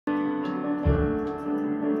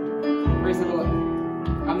Praise the Lord.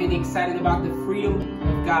 I'm really excited about the freedom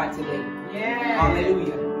of God today. Yeah.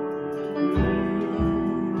 Hallelujah.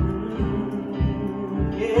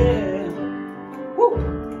 Yeah. Woo.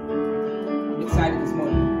 I'm excited this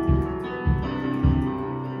morning.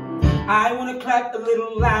 I want to clap a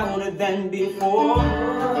little louder than before.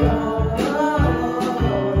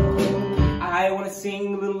 I want to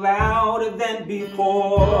sing a little louder than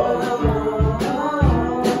before.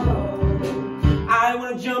 I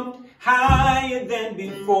want to jump higher than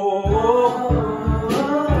before.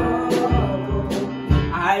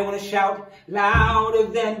 I want to shout louder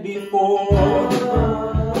than before.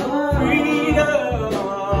 Freedom,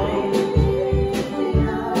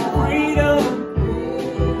 freedom,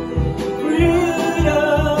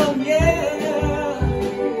 freedom, yeah.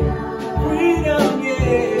 Freedom,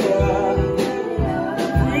 yeah.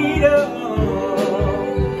 Freedom,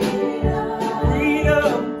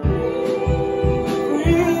 freedom,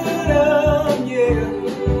 freedom, yeah.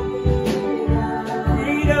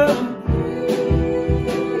 Freedom.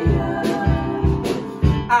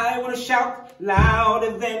 I want to shout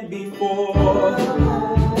louder than before.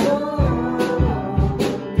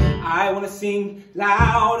 I want to sing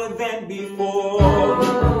louder than before.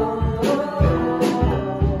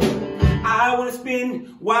 I want to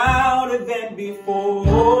spin wilder than before.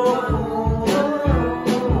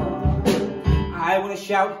 I want to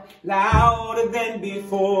shout louder than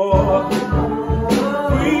before.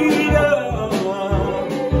 Freedom.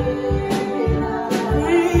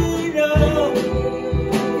 Freedom.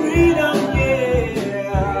 Freedom,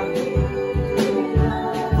 yeah.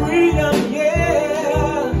 Freedom,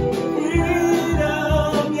 yeah.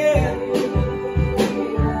 Freedom, yeah.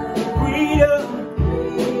 Freedom.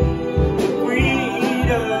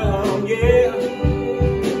 Freedom, yeah.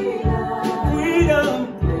 Freedom.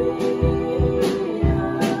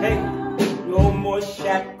 Hey, no more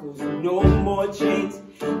shackles, no more chains,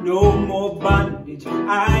 no more bondage.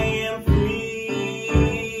 I am free,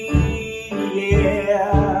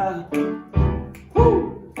 yeah. Woo,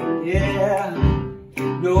 yeah.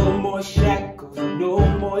 No more shackles, no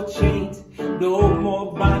more chains, no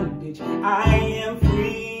more bondage. I am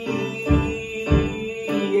free,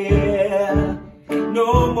 yeah.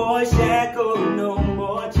 No more shackles, no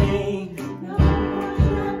more chains,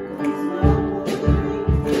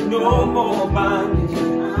 no more bondage.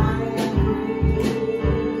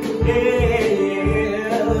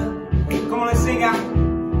 Yeah. Come on, let's sing out.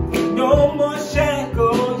 No more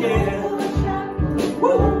shackles, yeah.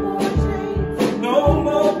 Woo. No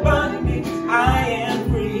more bondage. I am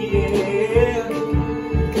free, yeah.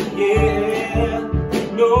 Yeah.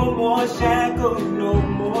 No more shackles, no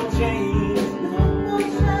more chains.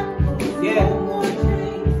 Yeah.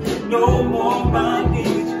 No more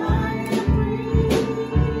bondage.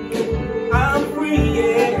 I'm free,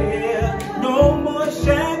 yeah. No more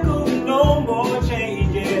shackles, no more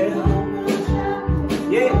chains, yeah.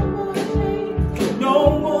 Yeah.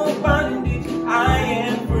 No more bondage, I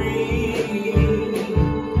am free.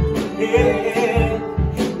 Yeah.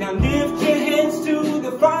 Now lift your hands to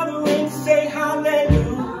the Father and say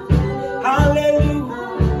hallelujah, hallelujah,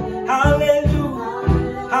 hallelujah,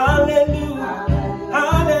 hallelujah,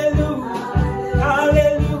 hallelujah,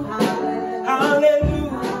 hallelujah,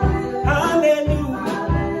 hallelujah, hallelujah,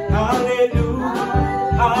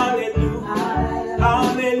 hallelujah, hallelujah,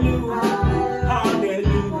 hallelujah.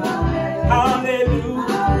 Hallelujah,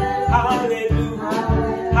 hallelujah,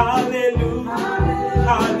 hallelujah,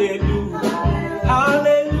 hallelujah,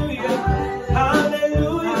 hallelujah,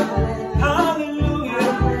 hallelujah, hallelujah,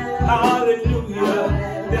 hallelujah.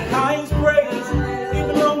 The highest praise, it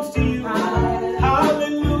belongs to you.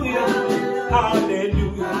 Hallelujah,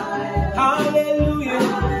 hallelujah, hallelujah,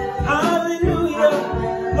 hallelujah.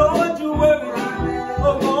 Lord, you're worthy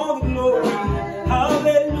of all the glory.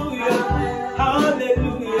 Hallelujah,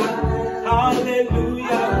 hallelujah.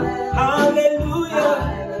 Hallelujah, hallelujah,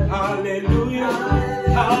 hallelujah,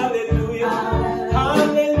 hallelujah,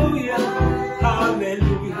 hallelujah,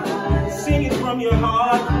 hallelujah. Sing it from your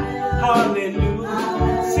heart,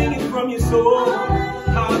 hallelujah. Sing it from your soul,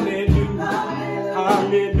 hallelujah,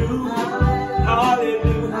 hallelujah,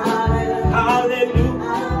 hallelujah, hallelujah.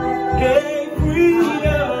 Hey,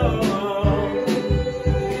 freedom,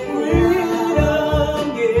 freedom,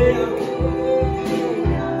 yeah.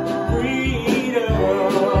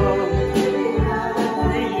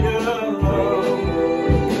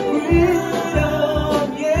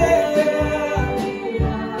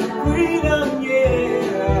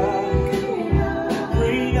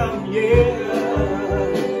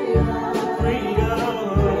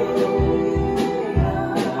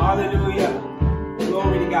 Hallelujah.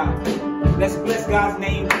 Glory to God. Let's bless God's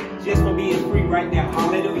name just for being free right now.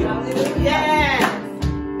 Hallelujah. Yes.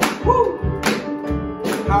 Woo.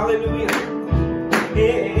 Hallelujah.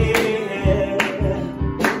 Yeah.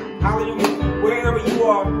 Hallelujah. Wherever you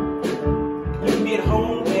are, you can be at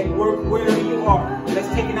home, at work, wherever you are. Let's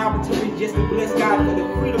take an opportunity just to bless God for the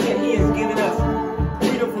freedom that He has given us.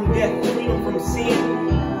 Freedom from death, freedom from sin.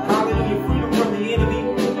 Hallelujah. Freedom from the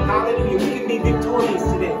enemy. Hallelujah. We can be victorious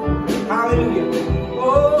today. Hallelujah.